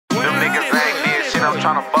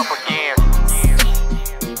tryna bump again.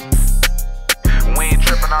 We ain't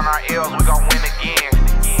tripping on our L's, we gon' win again.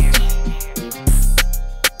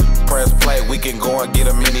 Press play, we can go and get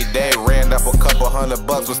them any day. Ran up a couple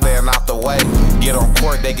 $100 for staying out the way. Get on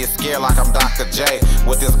court, they get scared like I'm Dr. J.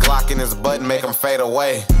 With this Glock in his button, make them fade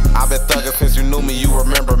away. I've been thugging since you knew me, you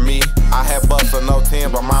remember me. I had busts of no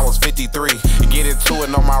 10, but mine was 53. Get into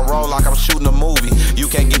it on my roll like I'm shooting a movie. You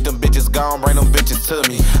can't get them bitches gone, bring them bitches to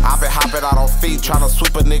me. I been hopping out on feet, tryna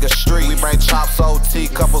sweep a nigga street. We bring chops, OT,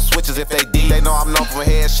 couple switches if they D. They know I'm known for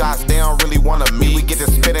headshots, they don't really wanna meet. We get to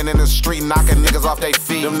spinning in the street, knocking niggas off they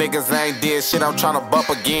feet. Them niggas ain't did shit, I'm tryna bump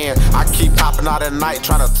again. I keep popping out at night,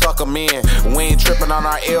 tryna tuck them in. We ain't tripping on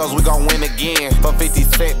our L's, we gon' win again. For 50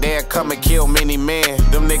 cent, they'll come and kill many men.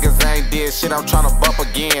 Them niggas ain't did shit, I'm tryna bump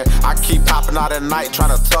again. I keep popping out at night,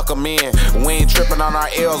 tryna tuck them in. We ain't tripping on our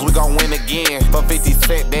L's, we gon' win again. For 50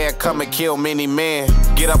 cent, they'll come and kill many men.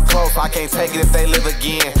 Get up close, I can't take it if they live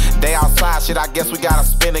again. They outside, shit, I guess we gotta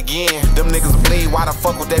spin again. Them niggas bleed, why the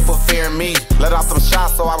fuck would they put fear in me? Let off some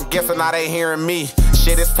shots, so I'm guessing now they hearing me.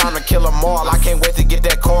 Shit, it's time to kill them all. I can't wait to get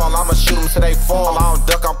that call. I'ma shoot them till they fall. I don't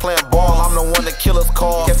duck, I'm playing ball. I'm the one that killers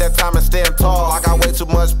call. Get that time and stand tall. I got way too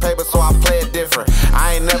much paper, so I play it different.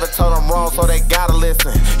 I ain't never told them wrong, so they gotta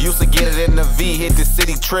listen. Used to get it in the V, hit the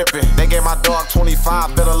city tripping. They gave my dog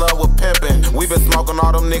 25, fell in love with pimping. We been smoking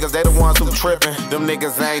all them niggas, they the ones who tripping. Them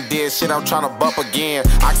niggas ain't did shit, I'm tryna bump again.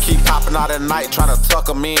 I keep popping out at night, tryna tuck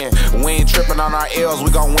them in. We ain't tripping on our L's, we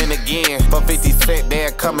gon' win again. For 50 cent,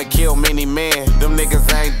 they'll come and kill many men. Them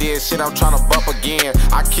niggas ain't did shit, I'm tryna bump again.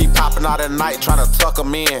 I keep popping out at night, tryna tuck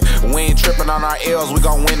them in. We ain't tripping on our L's, we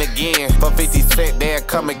gon' win again. For 50 cent, they'll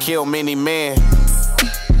come and kill many men.